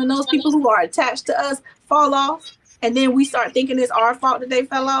ourselves when those people who are attached to us fall off. And then we start thinking it's our fault that they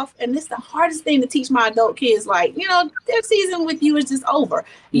fell off. And it's the hardest thing to teach my adult kids. Like, you know, their season with you is just over.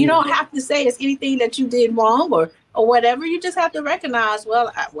 You don't have to say it's anything that you did wrong or whatever. You just have to recognize,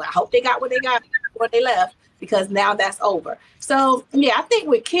 well, I hope they got what they got before they left, because now that's over. So, yeah, I think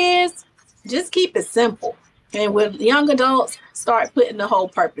with kids, just keep it simple. And with young adults, start putting the whole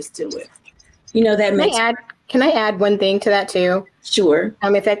purpose to it. You know, that makes... Can I add one thing to that too? Sure.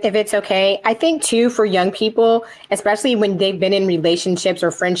 If it's okay. I think too, for young people, especially when they've been in relationships or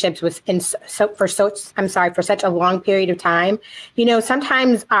friendships for such a long period of time, you know,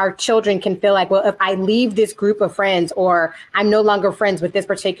 sometimes our children can feel like, well, if I leave this group of friends or I'm no longer friends with this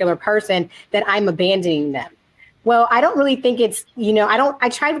particular person, then I'm abandoning them. Well, I don't really think it's, you know, I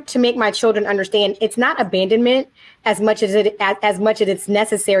try to make my children understand it's not abandonment as much as it's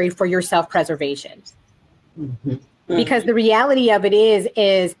necessary for your self-preservation. Because the reality of it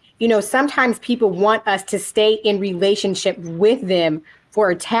is, you know, sometimes people want us to stay in relationship with them for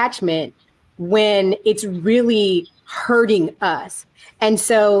attachment when it's really hurting us. And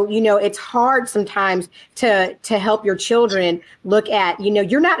so, you know, it's hard sometimes to help your children look at, you know,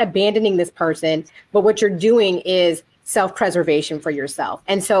 you're not abandoning this person, but what you're doing is self-preservation for yourself.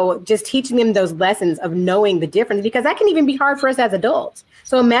 And so just teaching them those lessons of knowing the difference, because that can even be hard for us as adults.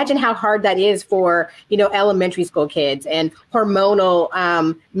 So imagine how hard that is for, elementary school kids and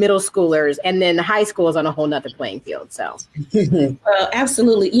hormonal middle schoolers, and then high school is on a whole nother playing field. So. Well,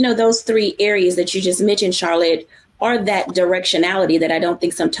 absolutely. Those three areas that you just mentioned, Charlotte, are that directionality that I don't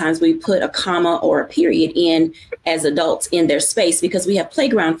think sometimes we put a comma or a period in as adults in their space, because we have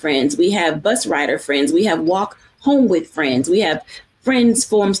playground friends, we have bus rider friends, we have walk home with friends, we have friends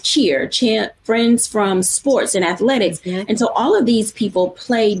from cheer, friends from sports and athletics. Mm-hmm. And so all of these people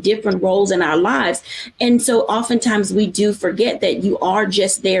play different roles in our lives. And so oftentimes we do forget that you are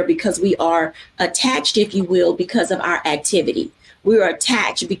just there because we are attached, if you will, because of our activity. We are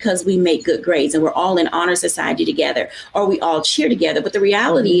attached because we make good grades and we're all in honor society together, or we all cheer together. But the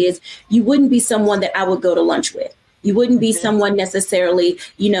reality is you wouldn't be someone that I would go to lunch with. You wouldn't be someone necessarily,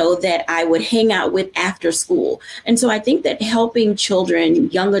 that I would hang out with after school. And so I think that helping children,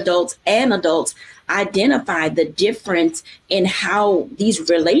 young adults and adults identify the difference in how these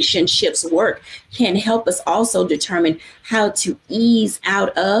relationships work can help us also determine how to ease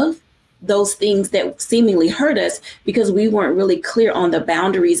out of those things that seemingly hurt us because we weren't really clear on the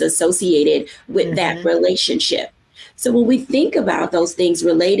boundaries associated with that relationship. So when we think about those things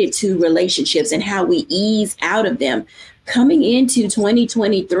related to relationships and how we ease out of them, coming into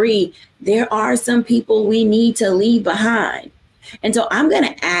 2023, there are some people we need to leave behind. And so I'm going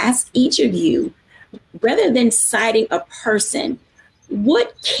to ask each of you, rather than citing a person,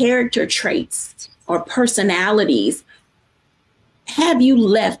 what character traits or personalities have you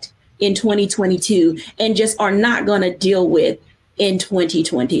left in 2022 and just are not going to deal with in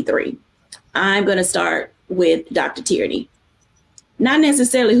 2023? I'm going to start with Dr. Tierney. Not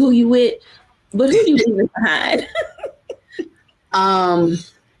necessarily who you with, but who you leaving behind? I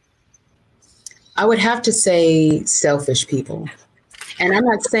would have to say selfish people. And I'm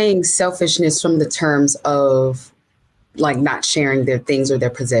not saying selfishness from the terms of like not sharing their things or their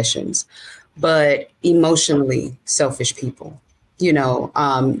possessions, but emotionally selfish people.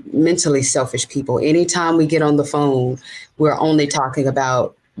 Mentally selfish people. Anytime we get on the phone, we're only talking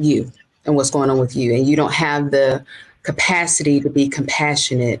about you and what's going on with you. And you don't have the capacity to be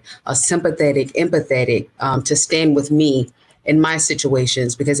compassionate, sympathetic, empathetic, to stand with me in my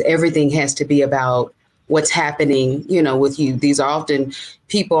situations, because everything has to be about what's happening, with you. These are often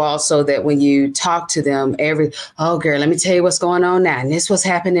people also that when you talk to them, oh, girl, let me tell you what's going on now. And this was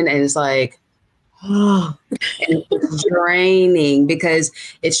happening. And it's like, oh, and it's draining, because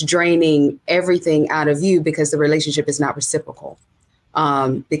it's draining everything out of you, because the relationship is not reciprocal,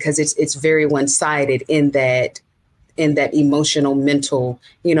 because it's very one-sided in that emotional, mental,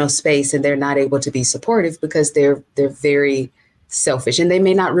 space, and they're not able to be supportive because they're very selfish, and they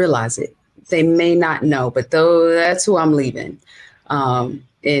may not realize it. They may not know, but that's who I'm leaving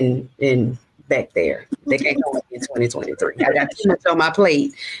in back there. They can't go in 2023. I got too much on my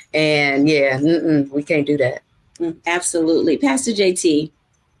plate, and we can't do that. Absolutely. Pastor JT.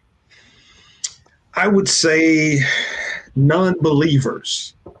 I would say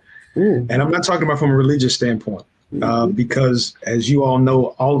non-believers. And I'm not talking about from a religious standpoint, because as you all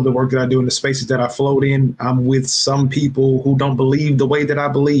know, all of the work that I do in the spaces that I float in, I'm with some people who don't believe the way that I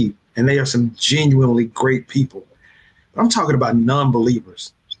believe. And they are some genuinely great people. But I'm talking about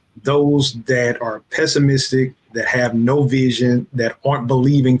non-believers, those that are pessimistic, that have no vision, that aren't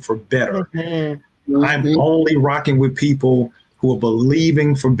believing for better. I'm only rocking with people who are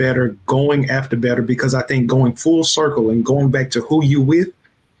believing for better, going after better, because I think going full circle and going back to who you with,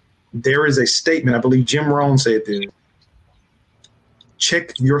 there is a statement, I believe Jim Rohn said this: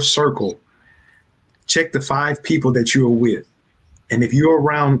 check your circle, check the 5 people that you are with. And if you're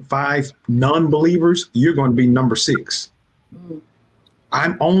around 5 non-believers, you're going to be number 6.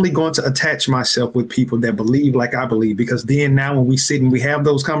 I'm only going to attach myself with people that believe like I believe, because then now when we sit and we have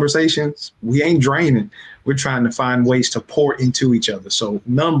those conversations, we ain't draining. We're trying to find ways to pour into each other. So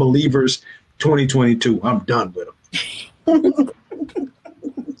non-believers, 2022, I'm done with them.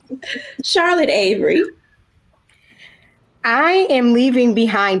 Charlotte Avery. I am leaving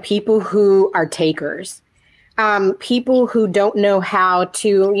behind people who are takers. People who don't know how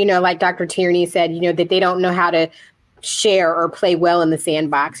to, like Dr. Tierney said, that they don't know how to share or play well in the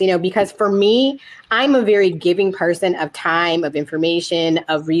sandbox, because for me, I'm a very giving person of time, of information,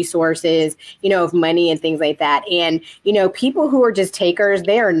 of resources, of money and things like that. And, people who are just takers,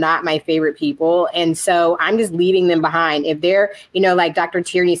 they are not my favorite people. And so I'm just leaving them behind. If they're, like Dr.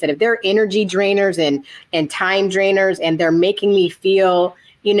 Tierney said, if they're energy drainers and time drainers, and they're making me feel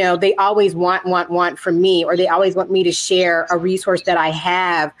you know, they always want from me, or they always want me to share a resource that I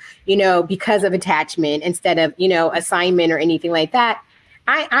have, you know, because of attachment instead of, you know, assignment or anything like that.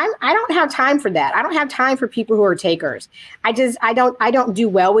 I don't have time for that. I don't have time for people who are takers. I don't do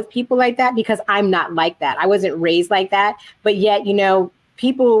well with people like that because I'm not like that. I wasn't raised like that. But yet, you know,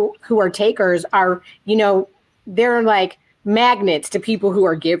 people who are takers are, you know, they're like magnets to people who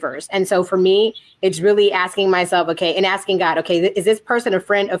are givers. And so for me, it's really asking myself, okay, and asking God, okay, is this person a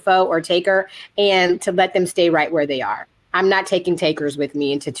friend, a foe, or taker? And to let them stay right where they are. I'm not taking takers with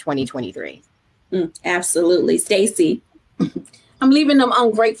me into 2023. Absolutely. Stacey. I'm leaving them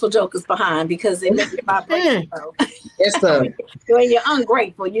ungrateful jokers behind because they make your vibration low. Yes, sir. When you're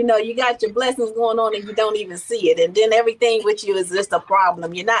ungrateful, you know, you got your blessings going on and you don't even see it. And then everything with you is just a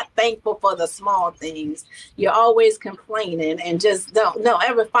problem. You're not thankful for the small things. You're always complaining and just don't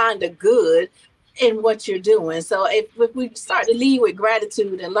ever find the good in what you're doing. So if we start to lead with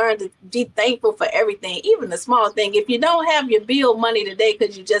gratitude and learn to be thankful for everything, even the small thing. If you don't have your bill money today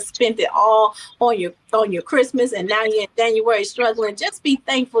because you just spent it all on your Christmas and now you're in January struggling, just be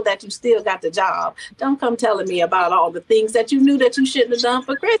thankful that you still got the job. Don't come telling me about all the things that you knew that you shouldn't have done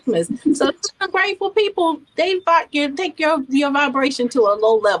for Christmas. So grateful people, they take your vibration to a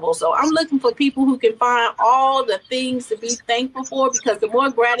low level. So I'm looking for people who can find all the things to be thankful for, because the more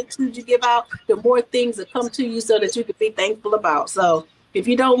gratitude you give out, the more things that come to you so that you can be thankful about. So if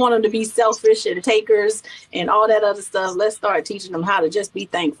you don't want them to be selfish and takers and all that other stuff, let's start teaching them how to just be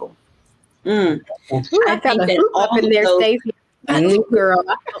thankful. I think that all in there, Stacey. Girl.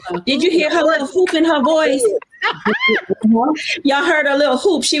 Did you hear her little hoop in her voice? Y'all heard her little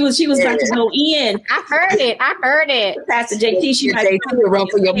hoop. She was about to go in. I heard it. Pastor JT, she might run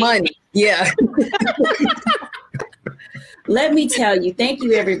for your money. Yeah. Let me tell you, thank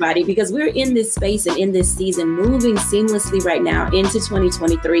you, everybody, because we're in this space and in this season, moving seamlessly right now into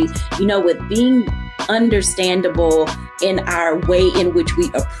 2023, you know, with being understandable in our way in which we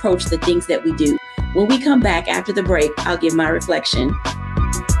approach the things that we do. When we come back after the break, I'll give my reflection.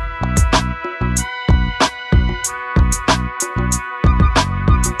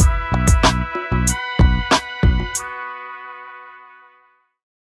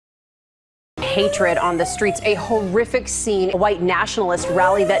 Hatred on the streets, a horrific scene, a white nationalist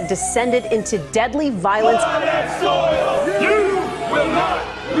rally that descended into deadly violence.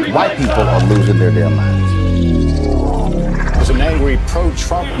 White people are losing their damn minds. As an angry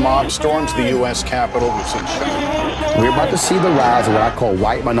pro-Trump mob storms the U.S. Capitol, we've seen We're about to see the rise of what I call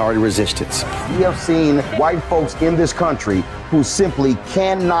white minority resistance. We have seen white folks in this country who simply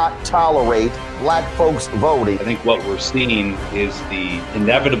cannot tolerate black folks voting. I think what we're seeing is the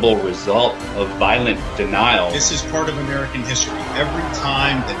inevitable result of violent denial. This is part of American history. Every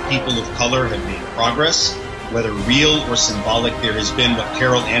time that people of color have made progress, whether real or symbolic, there has been what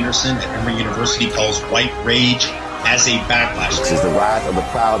Carol Anderson at Emory University calls white rage as a backlash. This is the rise of the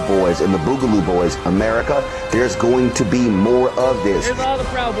Proud Boys and the Boogaloo Boys. America, there's going to be more of this. Here's all the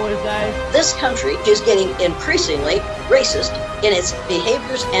Proud Boys, guys. This country is getting increasingly racist in its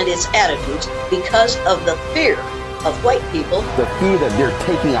behaviors and its attitudes because of the fear of white people. The fear that they're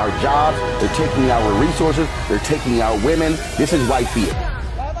taking our jobs, they're taking our resources, they're taking our women. This is white fear.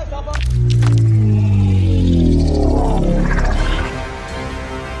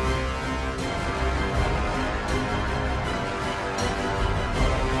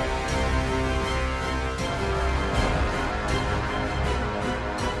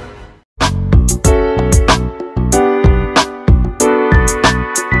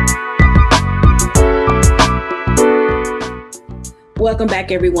 Welcome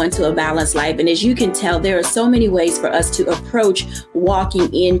back, everyone, to A Balanced Life. And as you can tell, there are so many ways for us to approach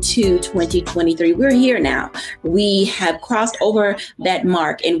walking into 2023. We're here now. We have crossed over that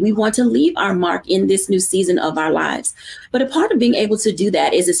mark, and we want to leave our mark in this new season of our lives. But a part of being able to do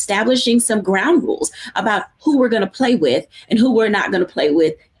that is establishing some ground rules about who we're going to play with and who we're not going to play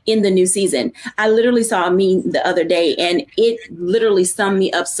with in the new season. I literally saw a meme the other day, and it literally summed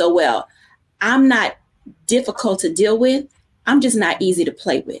me up so well. I'm not difficult to deal with. I'm just not easy to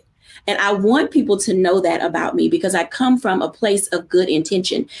play with. And I want people to know that about me, because I come from a place of good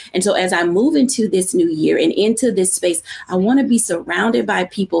intention. And so as I move into this new year and into this space, I want to be surrounded by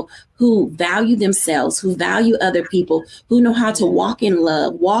people who value themselves, who value other people, who know how to walk in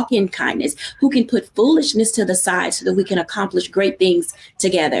love, walk in kindness, who can put foolishness to the side so that we can accomplish great things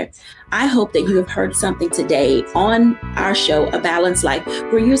together. I hope that you have heard something today on our show, A Balanced Life,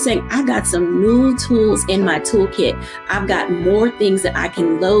 where you're saying, I got some new tools in my toolkit. I've got more things that I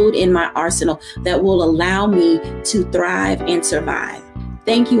can load in my arsenal that will allow me to thrive and survive.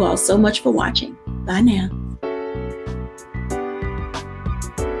 Thank you all so much for watching. Bye now.